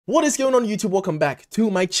What is going on, YouTube? Welcome back to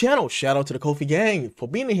my channel. Shout out to the Kofi gang for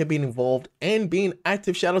being here, being involved, and being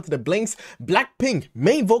active. Shout out to the Blinks. Blackpink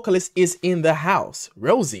main vocalist is in the house.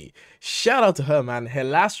 Rosie. Shout out to her, man. Her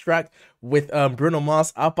last track with Bruno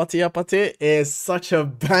Mars, Apati Apati, is such a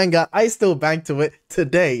banger. I still bang to it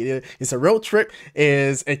today. It's a road trip,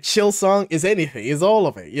 is a chill song, is anything, is all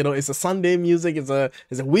of it. You know, it's a Sunday music, it's a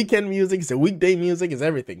weekend music, it's a weekday music, it's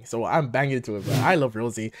everything. So I'm banging to it, man. I love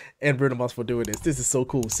Rosie and Bruno Mars for doing this. This is so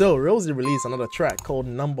cool. So Rosie released another track called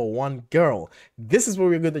Number One Girl. This is what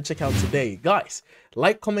we're going to check out today. Guys,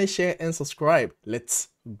 like, comment, share, and subscribe. Let's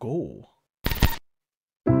go.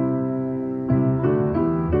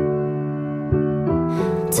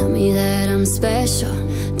 Tell me that I'm special.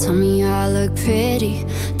 Tell me I look pretty.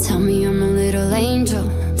 Tell me I'm a little angel,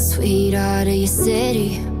 sweetheart of your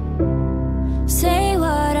city. Say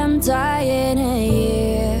what I'm dying to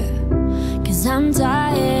hear, 'cause I'm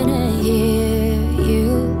dying to hear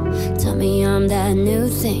you. Tell me I'm that new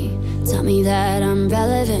thing. Tell me that I'm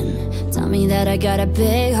relevant. Tell me that I got a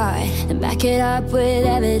big heart, and back it up with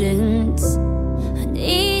evidence. I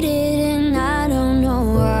need it and I don't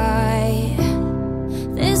know why.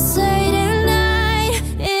 This late at night,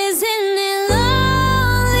 isn't it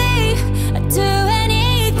lonely? I'd do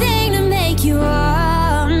anything to make you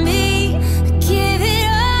want me. I'd give it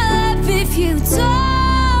all up if you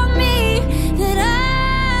told me that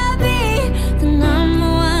I'd be the number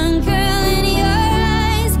one girl in your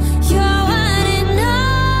eyes. You're one and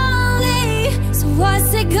only. So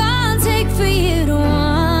what's it gonna take for you to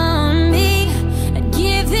want me? I'd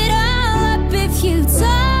give it all up if you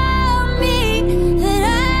told me that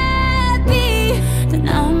I'd be the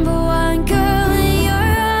number one girl in your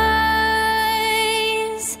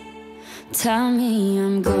eyes. Tell me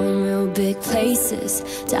I'm going real big places,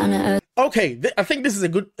 down to earth. Okay, I think this is a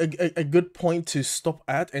good point to stop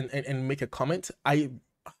at and make a comment. I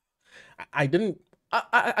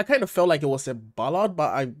kind of felt like it was a ballad,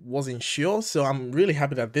 but I wasn't sure. So I'm really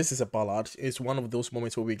happy that this is a ballad. It's one of those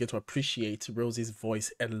moments where we get to appreciate Rosie's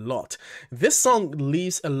voice a lot. This song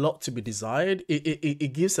leaves a lot to be desired.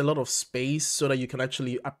 It gives a lot of space so that you can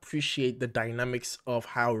actually appreciate the dynamics of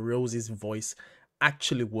how Rosie's voice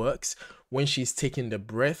actually works when she's taking the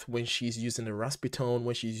breath, when she's using the raspy tone,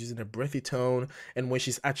 when she's using the breathy tone, and when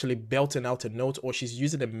she's actually belting out a note, or she's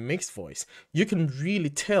using a mixed voice. You can really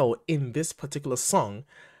tell in this particular song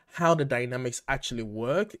how the dynamics actually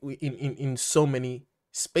work in so many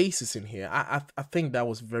spaces in here. I think that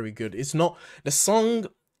was very good. It's not the song,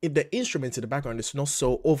 the instruments in the background is not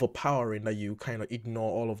so overpowering that you kind of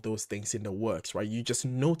ignore all of those things in the works, right? You just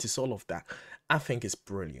notice all of that. I think it's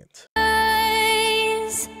brilliant.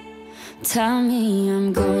 Tell me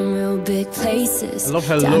I'm going real big places. I love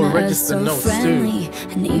her low register notes too.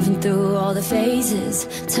 And even through all the phases,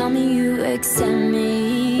 tell me you accept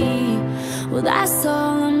me. Well, that's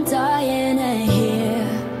all I'm dying to hear.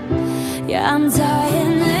 Yeah, I'm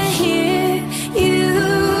dying to hear you.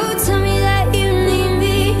 Tell me that you need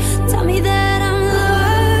me. Tell me that I'm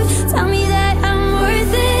loved. Tell me that I'm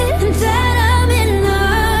worth it and that I'm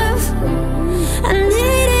enough. I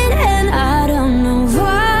need it and I don't know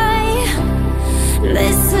why.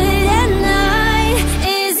 This late at night,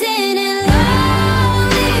 isn't it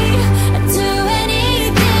lonely? I'd do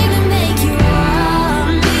anything to make you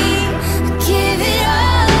want me. I'd give it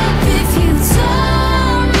all up if you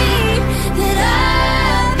told me that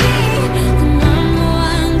I'd be the number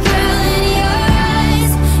one girl in your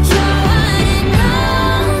eyes. You're one and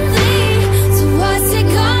only. So what's it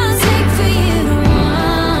gonna take for you to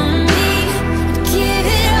want me? I'd give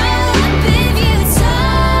it all up if you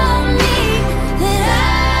told me that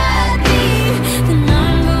I'd be the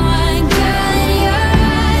number one girl in your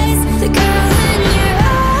eyes. The girl in your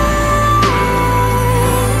eyes.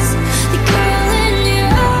 The girl in your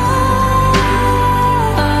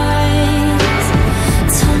eyes.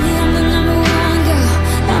 Tell me I'm the number one girl.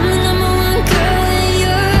 I'm the number one girl in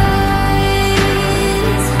your eyes.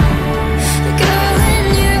 The girl in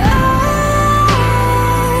your eyes.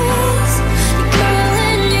 The girl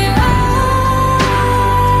in your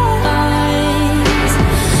eyes.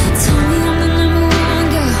 Tell me I'm the number one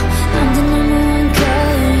girl. I'm the number one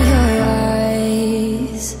girl in your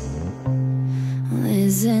eyes. Well,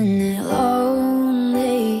 isn't it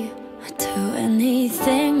lonely? I'd do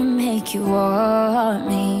anything to make you want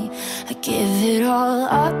me. I'd give it all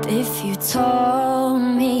up if you told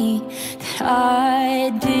me that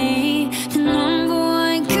I'd be the number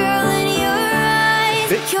one girl in your eyes.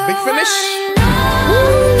 Big You're finish. one and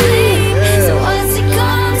only. So what's it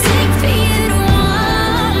gonna take for you to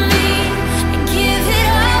want me? I'd give it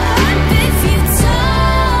all up if you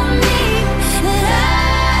told me that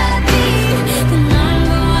I'd be the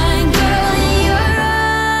number one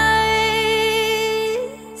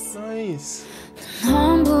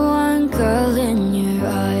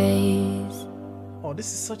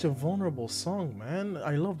such a vulnerable song, man.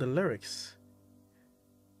 I love the lyrics.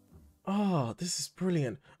 Oh, this is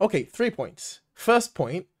brilliant. Okay, 3 points. First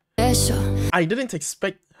point, I didn't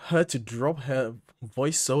expect her to drop her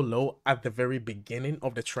voice so low at the very beginning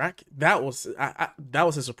of the track. That was that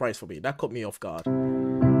was a surprise for me. That caught me off guard.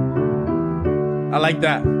 I like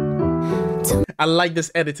that. I like this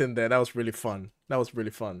editing there. That was really fun. That was really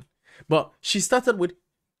fun. But she started with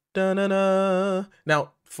da-na-na.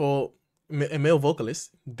 Now, for a male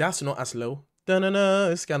vocalist, that's not as low. Da-na-na.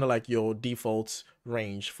 It's kind of like your default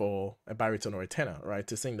range for a baritone or a tenor, right,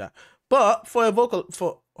 to sing that. But for a vocal,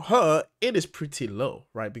 for her, it is pretty low,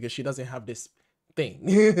 right, because she doesn't have this thing.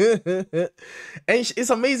 And it's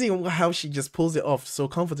amazing how she just pulls it off so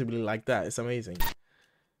comfortably like that. It's amazing.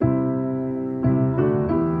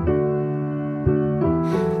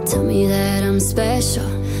 Tell me that I'm special.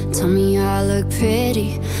 Tell me I look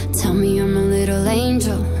pretty. Tell me I'm a little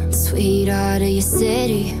angel, sweetheart of your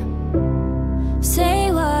city.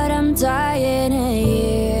 Say what I'm dying to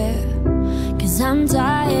hear, 'cause I'm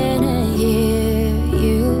dying to hear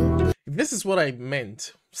you. This is what I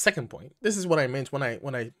meant. Second point. This is what I meant when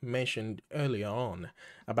I mentioned earlier on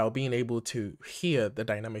about being able to hear the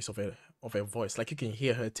dynamics of a voice. Like, you can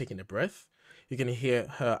hear her taking a breath. You can hear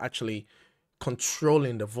her actually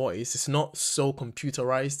controlling the voice. It's not so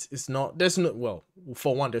computerized. It's not, there's no, well,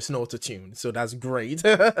 for one, there's no auto-tune, so that's great.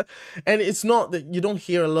 And it's not that you don't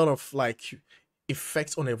hear a lot of like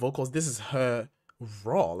effects on her vocals. This is her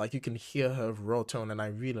raw, like you can hear her raw tone, and I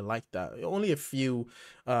really like that. Only a few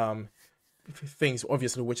things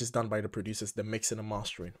obviously which is done by the producers, the mixing and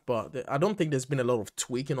mastering, but I don't think there's been a lot of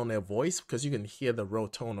tweaking on their voice because you can hear the raw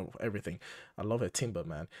tone of everything. I love her timbre,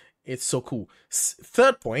 man. It's so cool.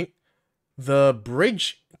 Third point, the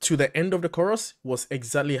bridge to the end of the chorus was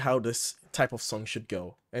exactly how this type of song should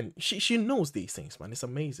go, and she knows these things, man. It's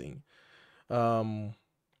amazing.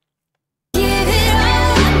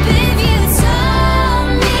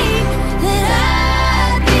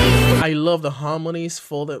 I love the harmonies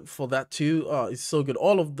for that too. It's so good.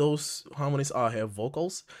 All of those harmonies are her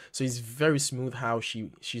vocals, so it's very smooth how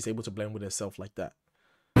she's able to blend with herself like that.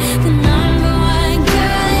 The number one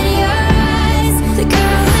girl in your eyes, the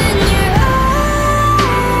girl in your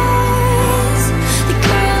eyes, the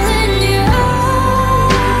girl in your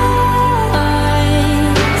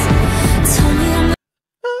eyes. Tell me I'm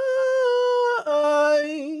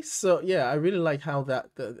So yeah, I really like how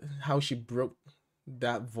how she broke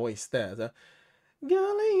that voice there. The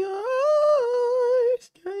girl in your eyes,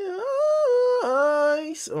 girl in your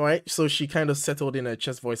eyes. All right, so she kind of settled in her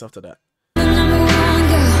chest voice after that. the number one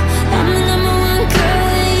girl. I'm the number one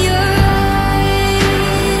girl in your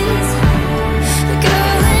eyes, the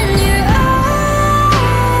girl in your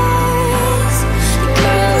eyes, the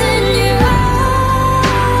girl in your eyes.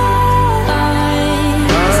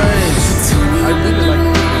 Tell me I I'm the really like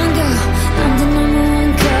number one girl. I'm the number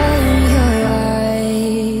one girl in your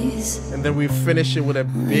eyes. And then we finish it with a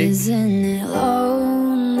big Isn't it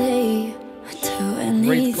lonely? I'd do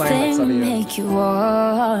Great climax at the anything to end. make you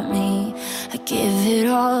want me. I'd give it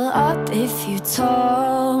all up if you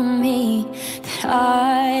told me that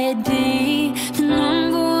I'd be the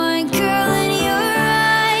number one girl in your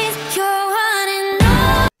eyes. You're one and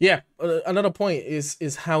only. Yeah, another point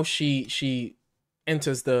is how she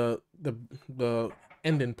enters the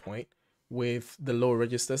ending point with the lower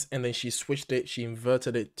registers, and then she switched it, she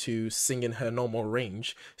inverted it to singing her normal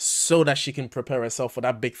range so that she can prepare herself for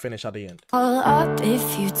that big finish at the end. All up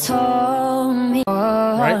if you told me.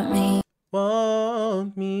 Right? Want me.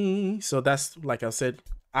 Want me. So that's, like I said,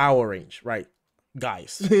 our range, right,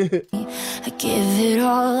 guys? I'd give it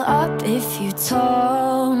all up if you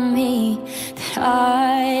told me that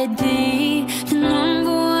I'd be the number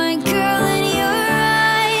one girl in your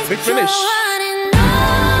eyes. Big finish. You're one and only.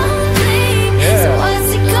 Yeah. So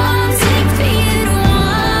what's it gonna take for you to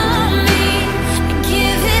want me? I'd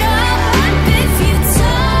give it all up if you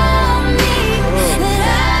told me that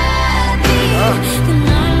I'd be the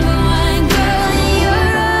number one girl in your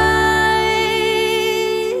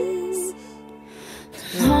eyes.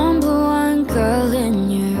 Number one girl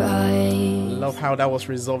in your eyes. Love how that was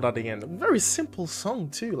resolved at the end. Very simple song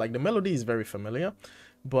too. Like, the melody is very familiar,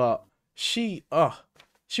 but she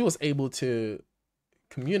was able to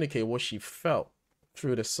communicate what she felt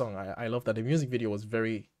through the song. I love that. The music video was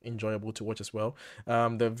very enjoyable to watch as well.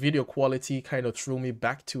 The video quality kind of threw me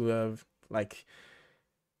back to like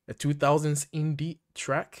a 2000s indie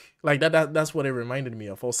track. Like that's what it reminded me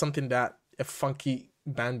of, or something that a funky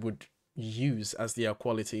band would use as their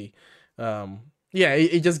quality. Yeah,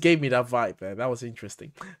 it just gave me that vibe there. That was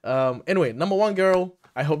interesting. Anyway, number one girl.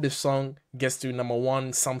 I hope this song gets to number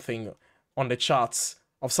one something on the charts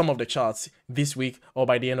of some of the charts this week or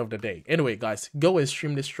by the end of the day. Anyway, guys, go and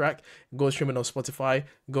stream this track. Go and stream it on Spotify.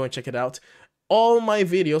 Go and check it out. All my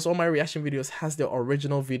videos, all my reaction videos has the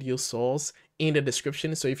original video source in the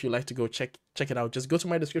description. So if you like to go check it out, just go to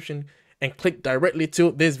my description and click directly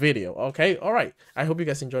to this video. Okay, all right. I hope you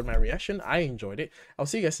guys enjoyed my reaction. I enjoyed it. I'll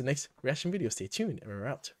see you guys in the next reaction video. Stay tuned and we're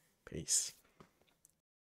out. Peace.